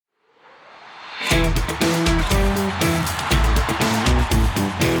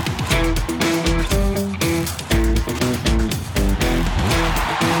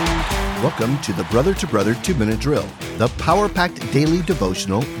Welcome to the Brother to Brother 2-Minute Drill, the power-packed daily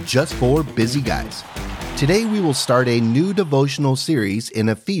devotional just for busy guys. Today we will start a new devotional series in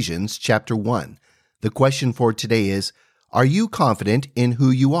Ephesians chapter 1. The question for today is, are you confident in who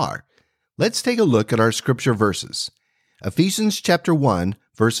you are? Let's take a look at our scripture verses. Ephesians chapter 1,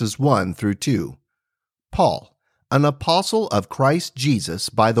 verses 1 through 2. Paul, an apostle of Christ Jesus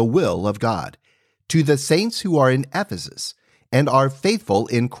by the will of God, to the saints who are in Ephesus, and are faithful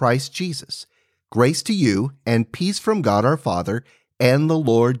in Christ Jesus. Grace to you and peace from God our Father and the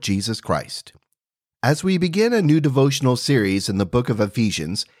Lord Jesus Christ. As we begin a new devotional series in the book of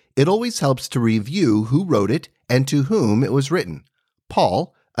Ephesians, it always helps to review who wrote it and to whom it was written.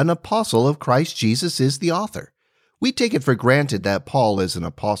 Paul, an apostle of Christ Jesus, is the author. We take it for granted that Paul is an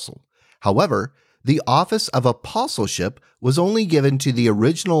apostle. However, the office of apostleship was only given to the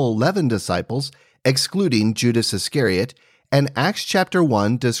original 11 disciples, excluding Judas Iscariot, and Acts chapter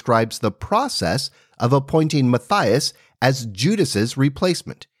 1 describes the process of appointing Matthias as Judas's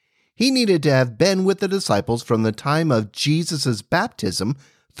replacement. He needed to have been with the disciples from the time of Jesus' baptism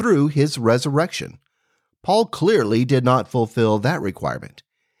through his resurrection. Paul clearly did not fulfill that requirement.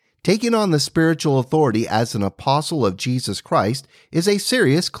 Taking on the spiritual authority as an apostle of Jesus Christ is a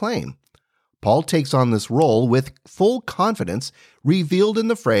serious claim. Paul takes on this role with full confidence revealed in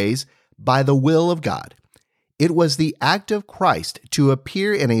the phrase, by the will of God. It was the act of Christ to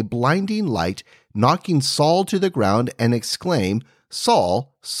appear in a blinding light, knocking Saul to the ground and exclaim,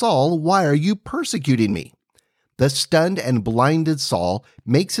 "Saul, Saul, why are you persecuting me?" The stunned and blinded Saul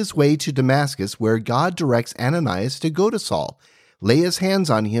makes his way to Damascus, where God directs Ananias to go to Saul, lay his hands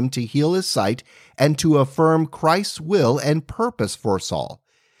on him to heal his sight, and to affirm Christ's will and purpose for Saul,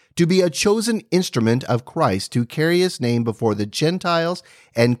 to be a chosen instrument of Christ to carry his name before the Gentiles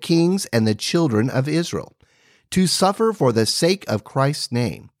and kings and the children of Israel, to suffer for the sake of Christ's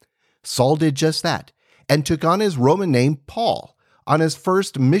name. Saul did just that, and took on his Roman name Paul on his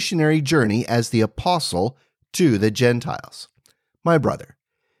first missionary journey as the apostle to the Gentiles. My brother,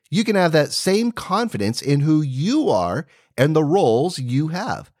 you can have that same confidence in who you are and the roles you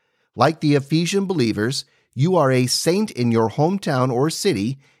have. Like the Ephesian believers, you are a saint in your hometown or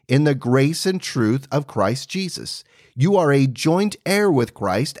city in the grace and truth of Christ Jesus. You are a joint heir with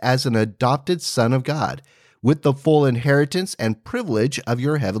Christ as an adopted son of God, with the full inheritance and privilege of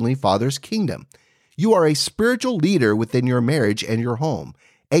your heavenly Father's kingdom. You are a spiritual leader within your marriage and your home,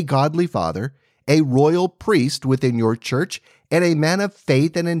 a godly father, a royal priest within your church, and a man of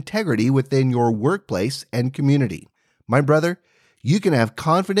faith and integrity within your workplace and community. My brother, you can have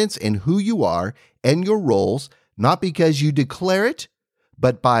confidence in who you are and your roles, not because you declare it,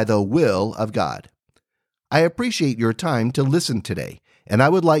 but by the will of God. I appreciate your time to listen today, and I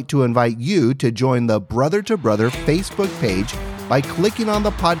would like to invite you to join the Brother to Brother Facebook page by clicking on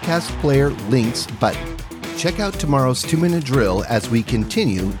the podcast player links button. Check out tomorrow's 2-minute drill as we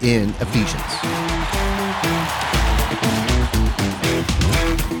continue in Ephesians.